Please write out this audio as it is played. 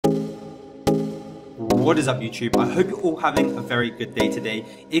What is up YouTube? I hope you're all having a very good day today.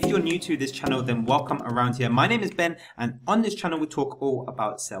 If you're new to this channel, then welcome around here. My name is Ben, and on this channel we talk all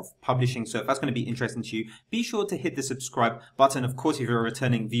about self-publishing. So if that's going to be interesting to you, be sure to hit the subscribe button. Of course, if you're a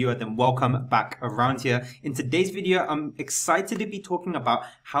returning viewer, then welcome back around here. In today's video, I'm excited to be talking about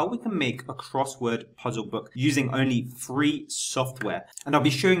how we can make a crossword puzzle book using only free software. And I'll be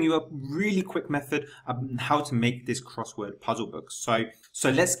showing you a really quick method on how to make this crossword puzzle book. So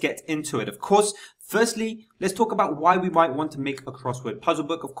let's get into it. Of course, firstly, let's talk about why we might want to make a crossword puzzle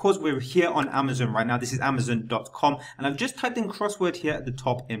book. Of course, we're here on Amazon right now. This is Amazon.com, and I've just typed in crossword here at the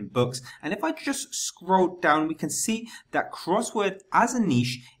top in books. And if I just scroll down, we can see that crossword as a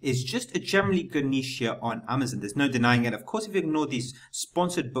niche is just a generally good niche here on Amazon. There's no denying it. Of course, if you ignore these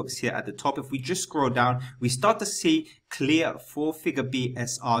sponsored books here at the top, if we just scroll down, we start to see clear 4-figure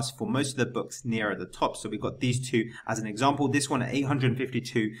BSRs for most of the books near at the top. So we've got these two as an example. This one at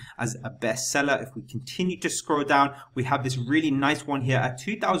 852 as a bestseller. If we continue to scroll down, we have this really nice one here at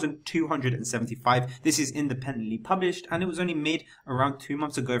 2,275. This is independently published, and it was only made around 2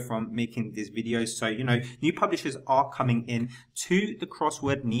 months ago from making this video. So, you know, new publishers are coming in to the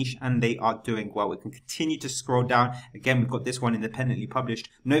crossword niche, and they are doing well. We can continue to scroll down. Again, we've got this one independently published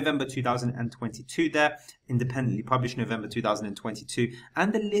November 2022 there, independently published November 2022,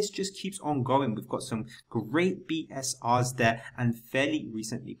 and the list just keeps on going. We've got some great BSRs there and fairly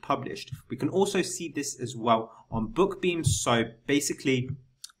recently published. We can also see this as well on BookBeam. So basically,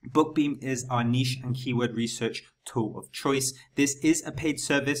 BookBeam is our niche and keyword research tool of choice. This is a paid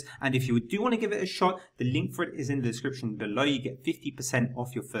service, and if you do want to give it a shot, the link for it is in the description below. You get 50%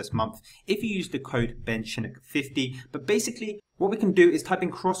 off your first month if you use the code BenChinnock50. But basically, what we can do is type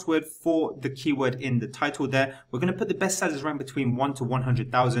in crossword for the keyword in the title there. We're going to put the bestsellers rank between 1 to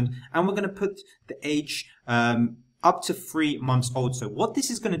 100,000, and we're going to put the age up to 3 months old. So what this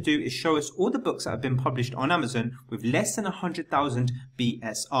is going to do is show us all the books that have been published on Amazon with less than 100,000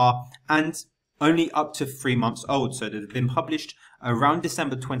 BSR and only up to 3 months old. So they've been published around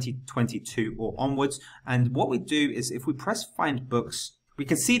December 2022 or onwards. And what we do is if we press find books, we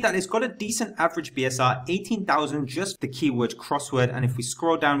can see that it's got a decent average BSR, 18,000, just the keyword crossword. And if we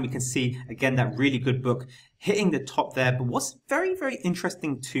scroll down, we can see again that really good book hitting the top there. But what's very, very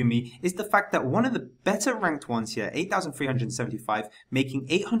interesting to me is the fact that one of the better ranked ones here, 8,375, making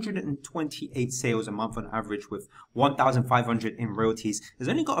 828 sales a month on average with 1,500 in royalties, has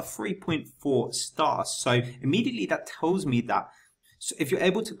only got a 3.4 stars. So immediately that tells me that so if you're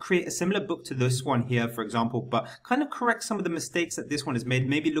able to create a similar book to this one here, for example, but kind of correct some of the mistakes that this one has made,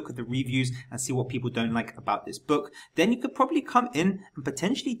 maybe look at the reviews and see what people don't like about this book, then you could probably come in and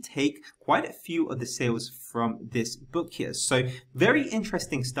potentially take quite a few of the sales from this book here. So very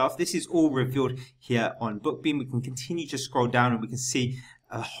interesting stuff. This is all revealed here on BookBeam. We can continue to scroll down and we can see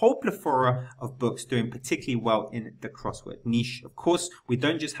a whole plethora of books doing particularly well in the crossword niche. Of course, we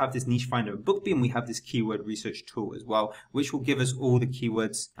don't just have this niche finder of BookBeam, we have this keyword research tool as well, which will give us all the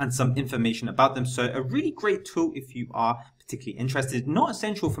keywords and some information about them. So a really great tool if you are particularly interested. Not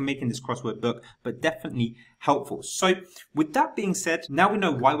essential for making this crossword book, but definitely helpful. So with that being said, now we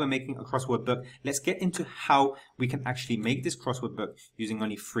know why we're making a crossword book. Let's get into how we can actually make this crossword book using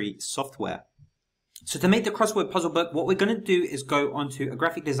only free software. So to make the crossword puzzle book, what we're going to do is go onto a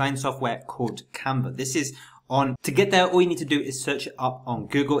graphic design software called Canva. This is to get there, all you need to do is search it up on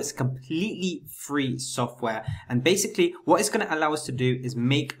Google. It's completely free software. And basically what it's going to allow us to do is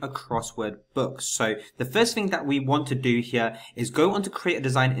make a crossword book. So the first thing that we want to do here is go on to create a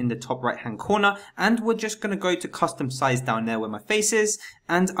design in the top right hand corner. And we're just going to go to custom size down there where my face is.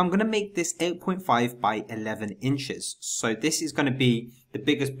 And I'm going to make this 8.5 by 11 inches. So this is going to be the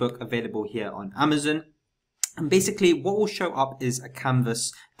biggest book available here on Amazon. And basically what will show up is a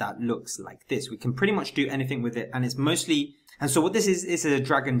canvas that looks like this. We can pretty much do anything with it, and it's mostly, and so what this is a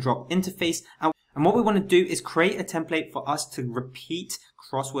drag and drop interface. And what we want to do is create a template for us to repeat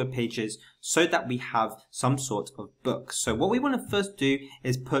crossword pages so that we have some sort of book. So what we want to first do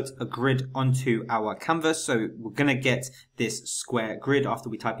is put a grid onto our canvas. So we're going to get this square grid after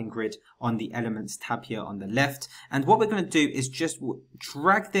we type in grid on the elements tab here on the left. And what we're going to do is just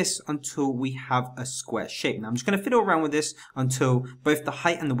drag this until we have a square shape. Now I'm just going to fiddle around with this until both the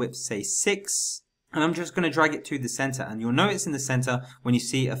height and the width say 6. And I'm just going to drag it to the center, and you'll know it's in the center when you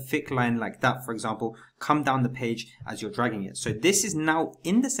see a thick line like that, for example, come down the page as you're dragging it. So this is now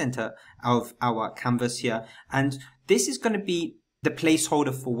in the center of our canvas here, and this is going to be the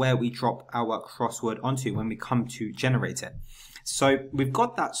placeholder for where we drop our crossword onto when we come to generate it. So we've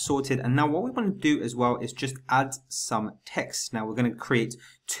got that sorted, and now what we want to do as well is just add some text. Now we're going to create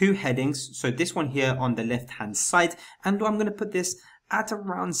 2 headings. So this one here on the left hand side, and I'm going to put this at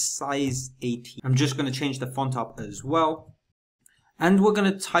around size 18. I'm just going to change the font up as well. And we're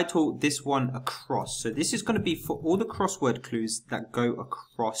going to title this one Across. So this is going to be for all the crossword clues that go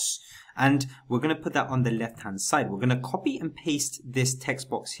across. And we're going to put that on the left hand side. We're going to copy and paste this text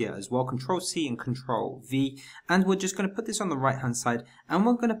box here as well. Control C and Control V. And we're just going to put this on the right hand side. And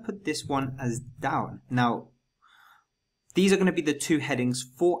we're going to put this one as down. Now, these are going to be the two headings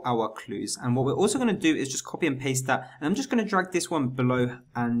for our clues. And what we're also going to do is just copy and paste that. And I'm just going to drag this one below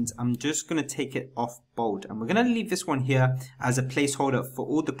and I'm just going to take it off bold. And we're going to leave this one here as a placeholder for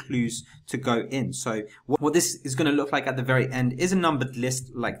all the clues to go in. So what this is going to look like at the very end is a numbered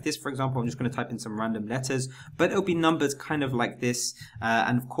list like this. For example, I'm just going to type in some random letters, but it'll be numbered kind of like this.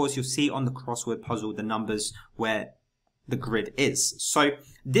 And of course, you'll see on the crossword puzzle the numbers where the grid is. So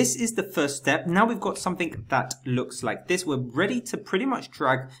this is the first step. Now we've got something that looks like this. We're ready to pretty much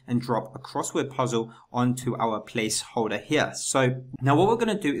drag and drop a crossword puzzle onto our placeholder here. So now what we're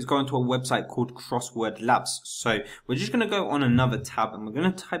going to do is go into a website called Crossword Labs. So we're just going to go on another tab and we're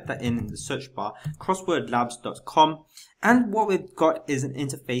going to type that in the search bar, crosswordlabs.com. And what we've got is an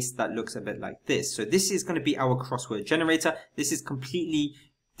interface that looks a bit like this. So this is going to be our crossword generator. This is completely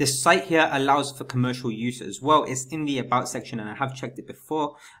This site here allows for commercial use as well. It's in the About section and I have checked it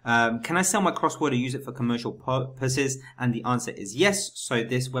before. Can I sell my crossword or use it for commercial purposes? And the answer is yes. So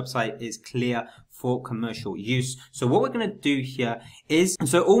this website is clear for commercial use. So what we're going to do here is,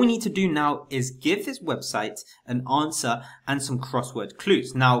 so all we need to do now is give this website an answer and some crossword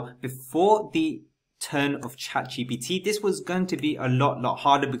clues. Now, before the turn of ChatGPT, this was going to be a lot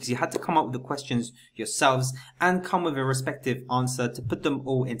harder because you had to come up with the questions yourselves and come with a respective answer to put them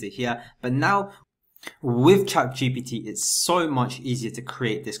all into here. But now with ChatGPT, it's so much easier to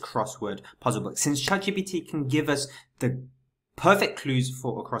create this crossword puzzle book, since ChatGPT can give us the perfect clues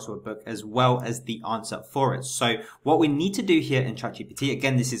for a crossword book as well as the answer for it. So what we need to do here in ChatGPT,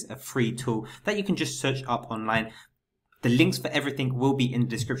 again, this is a free tool that you can just search up online. The links for everything will be in the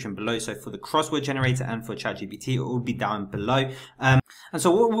description below. So for the crossword generator and for ChatGPT, it will be down below. And so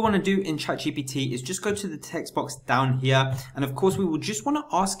what we want to do in ChatGPT is just go to the text box down here. And of course, we will just want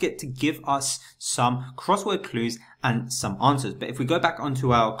to ask it to give us some crossword clues and some answers. But if we go back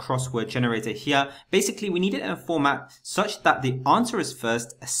onto our crossword generator here, basically we need it in a format such that the answer is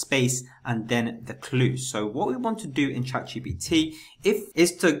first, a space, and then the clue. So what we want to do in ChatGPT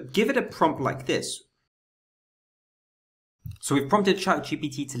is to give it a prompt like this. So we've prompted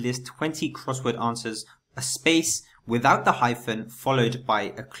ChatGPT to list 20 crossword answers, a space without the hyphen followed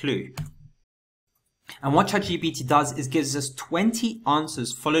by a clue. And what ChatGPT does is gives us 20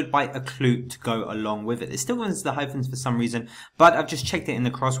 answers followed by a clue to go along with it. It still uses the hyphens for some reason, but I've just checked it in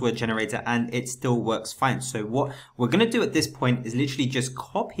the crossword generator and it still works fine. So what we're going to do at this point is literally just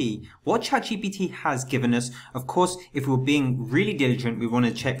copy what ChatGPT has given us. Of course, if we're being really diligent, we want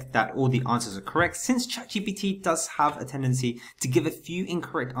to check that all the answers are correct, since ChatGPT does have a tendency to give a few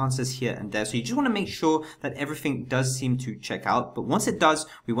incorrect answers here and there. So you just want to make sure that everything does seem to check out. But once it does,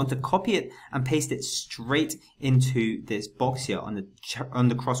 we want to copy it and paste it straight into this box here on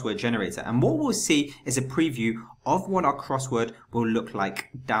the crossword generator. And what we'll see is a preview of what our crossword will look like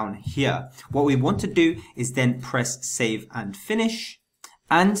down here. What we want to do is then press save and finish.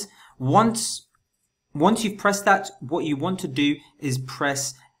 And once you've pressed that, what you want to do is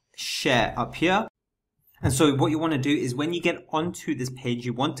press share up here. And so what you want to do is when you get onto this page,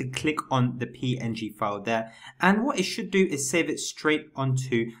 you want to click on the PNG file there. And what it should do is save it straight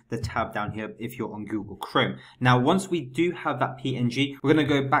onto the tab down here if you're on Google Chrome. Now, once we do have that PNG, we're going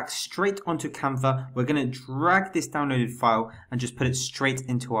to go back straight onto Canva. We're going to drag this downloaded file and just put it straight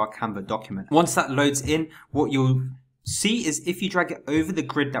into our Canva document. Once that loads in, what you'll see is if you drag it over the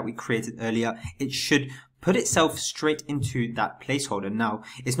grid that we created earlier, it should put itself straight into that placeholder. Now,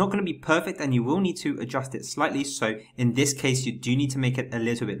 it's not going to be perfect and you will need to adjust it slightly. So in this case, you do need to make it a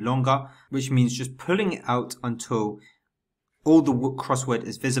little bit longer, which means just pulling it out until all the crossword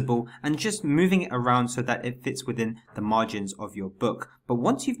is visible and just moving it around so that it fits within the margins of your book. But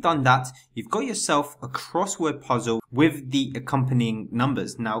once you've done that, you've got yourself a crossword puzzle with the accompanying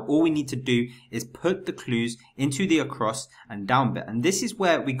numbers. Now, all we need to do is put the clues into the across and down bit. And this is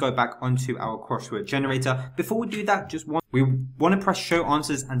where we go back onto our crossword generator. Before we do that, we want to press show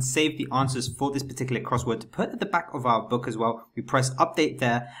answers and save the answers for this particular crossword to put at the back of our book as well. We press update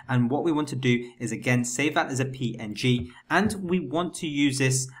there. And what we want to do is again, save that as a PNG. And we want to use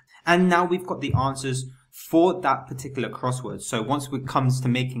this. And now we've got the answers for that particular crossword. So once it comes to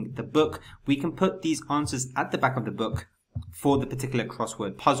making the book, we can put these answers at the back of the book for the particular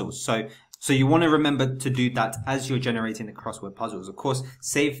crossword puzzles. So you want to remember to do that as you're generating the crossword puzzles. Of course,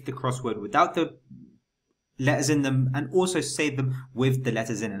 save the crossword without the letters in them and also save them with the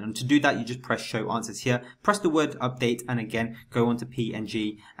letters in it. And to do that, you just press show answers here, press the word update, and again go on to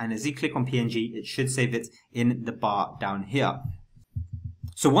PNG, and as you click on PNG it should save it in the bar down here.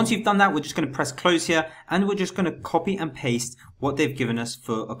 So once you've done that, we're just going to press close here, and we're just going to copy and paste what they've given us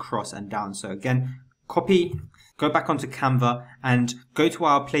for across and down. So again, copy, go back onto Canva and go to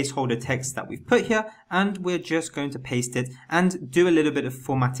our placeholder text that we've put here, and we're just going to paste it and do a little bit of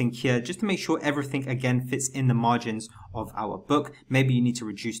formatting here just to make sure everything again fits in the margins of our book. Maybe you need to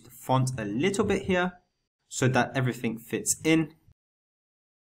reduce the font a little bit here so that everything fits in.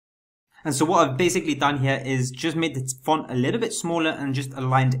 And so what I've basically done here is just made the font a little bit smaller and just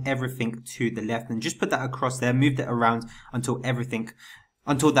aligned everything to the left, and just put that across there, moved it around until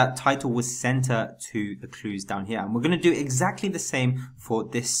that title was center to the clues down here. And we're going to do exactly the same for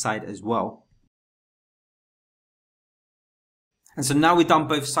this side as well. And so now we've done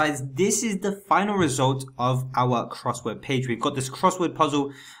both sides. This is the final result of our crossword page. We've got this crossword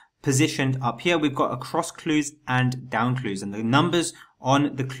puzzle positioned up here. We've got across clues and down clues, and the numbers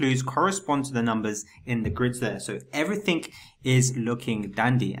on the clues correspond to the numbers in the grids there. So everything is looking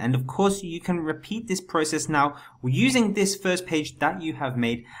dandy. And of course you can repeat this process now using this first page that you have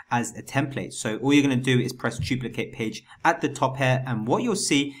made as a template. So all you're going to do is press duplicate page at the top here, and what you'll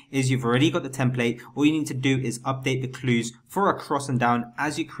see is you've already got the template. All you need to do is update the clues for across and down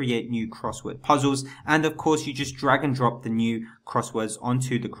as you create new crossword puzzles, and of course you just drag and drop the new crosswords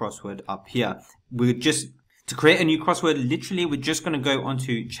onto the crossword up here. To create a new crossword, literally we're just going to go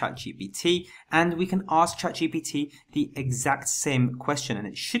onto ChatGPT, and we can ask ChatGPT the exact same question, and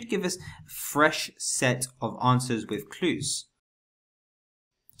it should give us a fresh set of answers with clues.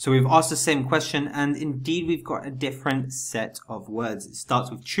 So we've asked the same question, and indeed we've got a different set of words. It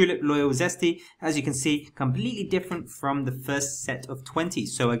starts with tulip, loyal, zesty. As you can see, completely different from the first set of 20.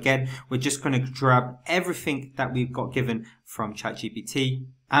 So again, we're just going to grab everything that we've got given from ChatGPT,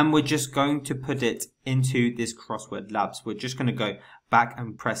 and we're just going to put it into this crossword lab. So we're just going to go back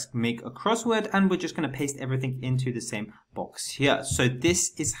and press make a crossword, and we're just going to paste everything into the same box here. So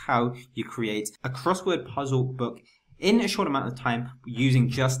this is how you create a crossword puzzle book in a short amount of time using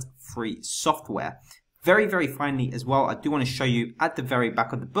just free software. Very, very finally as well, I do want to show you at the very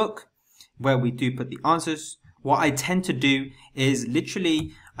back of the book where we do put the answers. What I tend to do is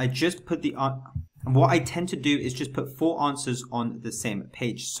literally just put 4 answers on the same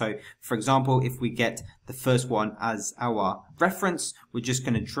page. So for example, if we get the first one as our reference, we're just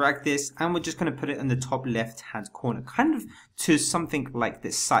going to drag this and we're just going to put it in the top left hand corner, kind of to something like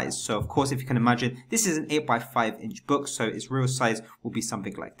this size. So of course, if you can imagine, this is an 8x5 book, so its real size will be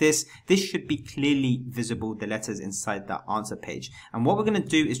something like this. This should be clearly visible, the letters inside that answer page. And what we're going to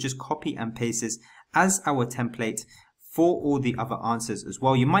do is just copy and paste this as our template for all the other answers as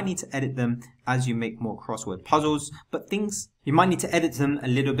well. You might need to edit them as you make more crossword puzzles, but you might need to edit them a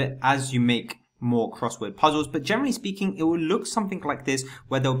little bit as you make more crossword puzzles, but generally speaking, it will look something like this,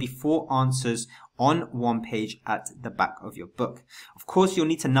 where there'll be 4 answers on one page at the back of your book. Of course, you'll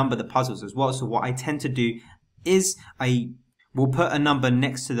need to number the puzzles as well. So what I tend to do is we'll put a number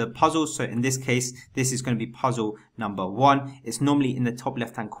next to the puzzle. So in this case, this is going to be puzzle number 1. It's normally in the top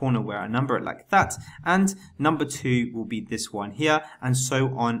left hand corner where I number it like that. And number 2 will be this one here, and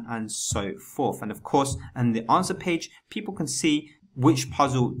so on and so forth. And of course, on the answer page, people can see which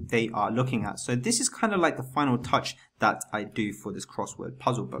puzzle they are looking at. So this is kind of like the final touch that I do for this crossword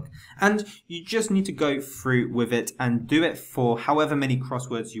puzzle book. And you just need to go through with it and do it for however many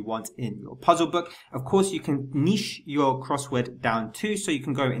crosswords you want in your puzzle book. Of course, you can niche your crossword down too. So you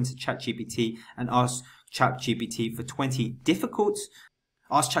can go into ChatGPT and ask ChatGPT for 20 difficult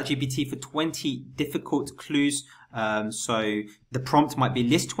clues. So the prompt might be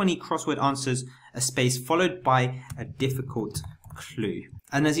list 20 crossword answers, a space followed by a difficult clue.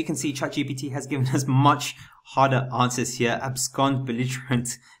 And as you can see, ChatGPT has given us much harder answers here: abscond,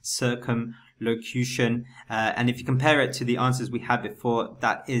 belligerent, circumlocution. And if you compare it to the answers we had before,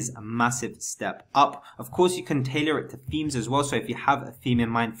 that is a massive step up. Of course, you can tailor it to themes as well. So if you have a theme in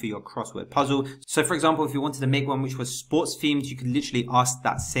mind for your crossword puzzle, so for example, if you wanted to make one which was sports themed, you could literally ask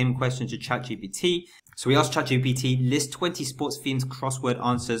that same question to ChatGPT. So we asked ChatGPT, list 20 sports themed crossword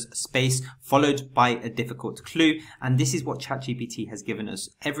answers, space followed by a difficult clue. And this is what ChatGPT has given us.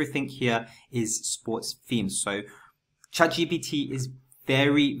 Everything here is sports themed. So ChatGPT is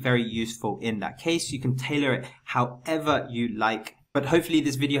very, very useful in that case. You can tailor it however you like. But hopefully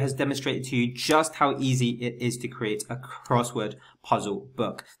this video has demonstrated to you just how easy it is to create a crossword puzzle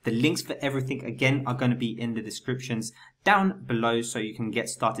book. The links for everything again are going to be in the descriptions down below, so you can get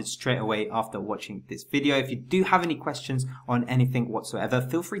started straight away after watching this video. If you do have any questions on anything whatsoever,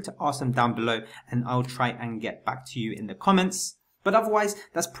 feel free to ask them down below and I'll try and get back to you in the comments. But otherwise,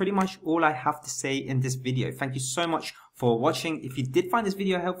 that's pretty much all I have to say in this video. Thank you so much for watching. If you did find this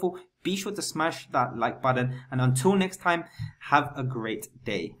video helpful, be sure to smash that like button. And until next time, have a great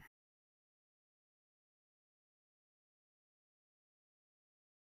day.